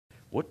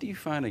What do you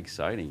find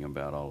exciting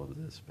about all of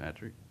this,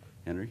 Patrick,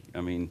 Henry?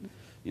 I mean,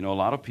 you know, a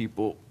lot of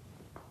people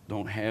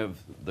don't have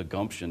the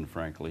gumption,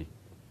 frankly,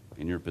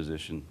 in your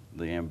position,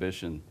 the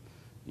ambition,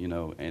 you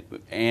know,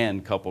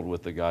 and coupled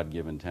with the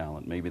God-given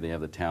talent. Maybe they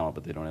have the talent,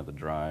 but they don't have the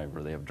drive,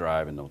 or they have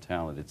drive and no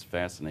talent. It's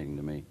fascinating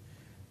to me.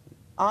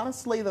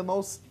 Honestly, the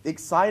most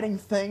exciting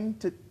thing,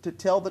 to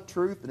tell the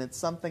truth, and it's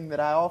something that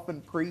I often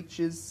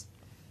preach, is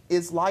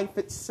life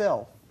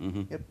itself.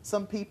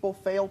 Some people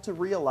fail to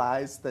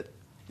realize that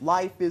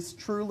life is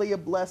truly a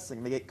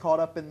blessing. They get caught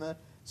up in the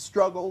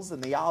struggles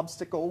and the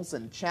obstacles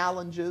and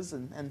challenges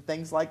and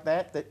things like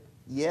that, that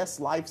yes,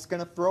 life's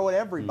going to throw at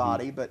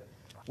everybody, but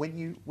when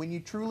you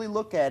truly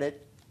look at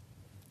it,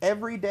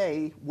 every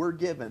day we're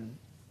given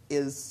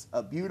is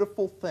a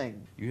beautiful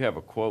thing. You have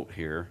a quote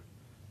here.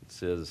 It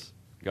says,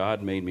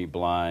 "God made me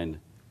blind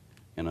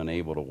and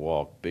unable to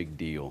walk. Big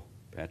deal."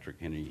 Patrick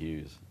Henry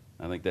Hughes.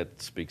 I think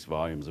that speaks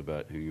volumes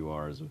about who you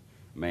are as a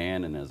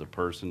man and as a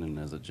person and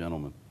as a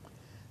gentleman.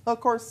 Well,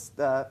 of course,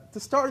 to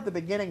start at the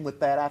beginning with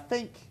that, I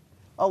think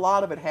a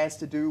lot of it has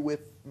to do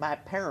with my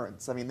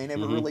parents. I mean, they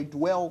never really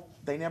dwelt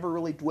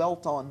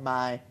on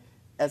my,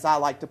 as I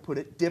like to put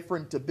it,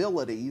 different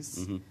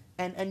abilities.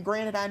 And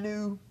granted, I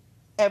knew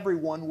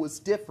everyone was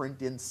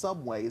different in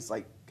some ways,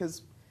 like,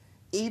 because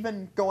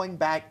even going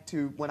back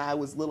to when I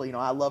was little, you know,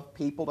 I loved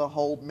people to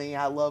hold me.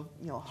 I loved,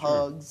 you know,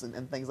 hugs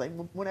and things like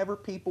that. Whenever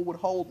people would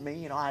hold me,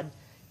 you know, I'd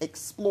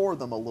explore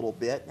them a little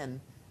bit.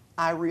 And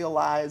I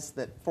realized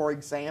that, for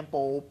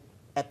example,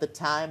 at the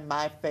time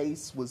my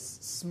face was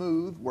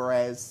smooth,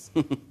 whereas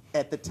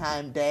at the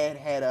time Dad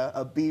had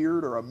a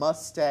beard or a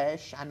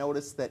mustache. I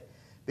noticed that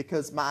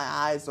because my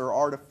eyes are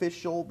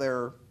artificial,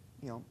 they're,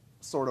 you know,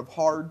 sort of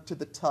hard to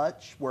the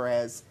touch,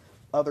 whereas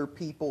other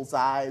people's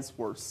eyes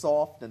were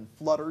soft and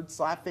fluttered.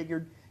 So I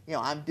figured, you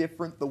know, I'm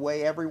different the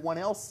way everyone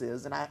else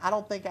is. And I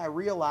don't think I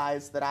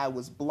realized that I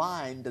was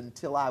blind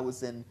until I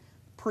was in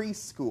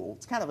preschool.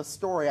 It's kind of a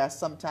story I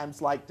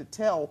sometimes like to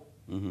tell.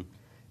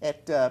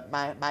 At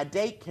my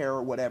daycare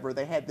or whatever,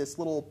 they had this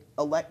little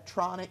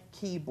electronic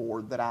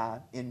keyboard that I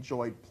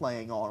enjoyed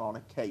playing on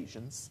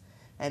occasions.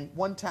 And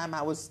one time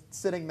I was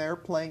sitting there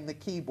playing the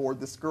keyboard.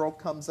 This girl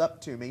comes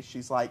up to me.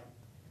 She's like,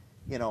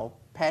 you know,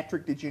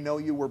 "Patrick, did you know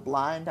you were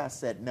blind?" I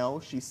said, "No."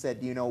 She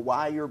said, "Do you know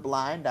why you're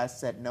blind?" I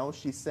said, "No."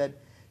 She said,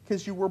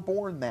 "Because you were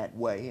born that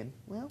way." And,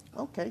 well,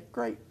 okay,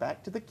 great.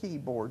 Back to the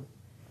keyboard.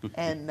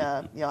 And,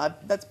 you know,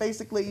 that's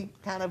basically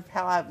kind of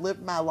how I've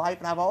lived my life.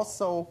 And I've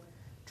also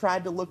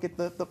tried to look at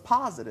the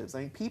positives.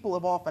 I mean, people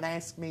have often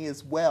asked me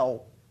as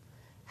well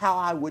how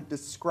I would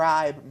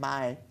describe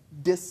my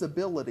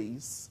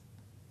disabilities.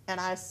 And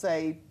I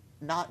say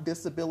not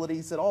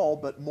disabilities at all,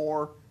 but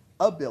more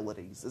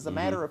abilities. As a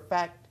matter of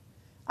fact,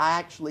 I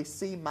actually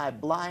see my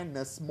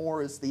blindness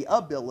more as the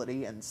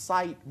ability and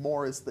sight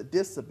more as the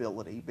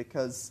disability,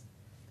 because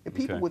if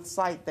people with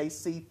sight, they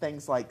see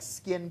things like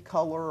skin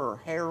color or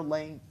hair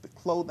length, the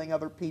clothing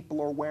other people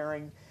are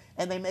wearing,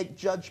 and they make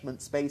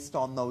judgments based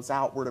on those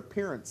outward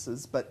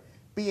appearances. But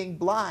being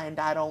blind,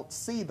 I don't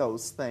see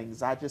those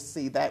things. I just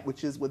see that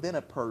which is within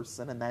a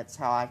person, and that's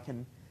how I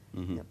can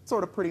you know,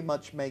 sort of pretty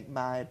much make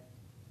my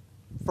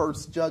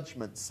first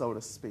judgment, so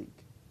to speak.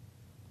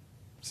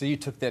 So you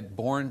took that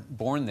born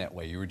that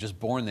way. You were just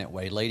born that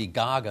way. Lady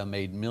Gaga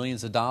made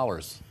millions of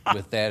dollars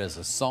with that as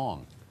a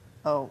song.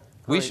 Oh,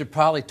 we great. should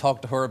probably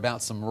talk to her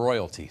about some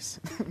royalties.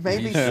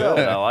 Maybe so.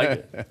 I like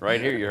it.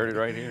 Right here. You heard it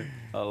right here.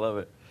 I love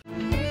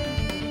it.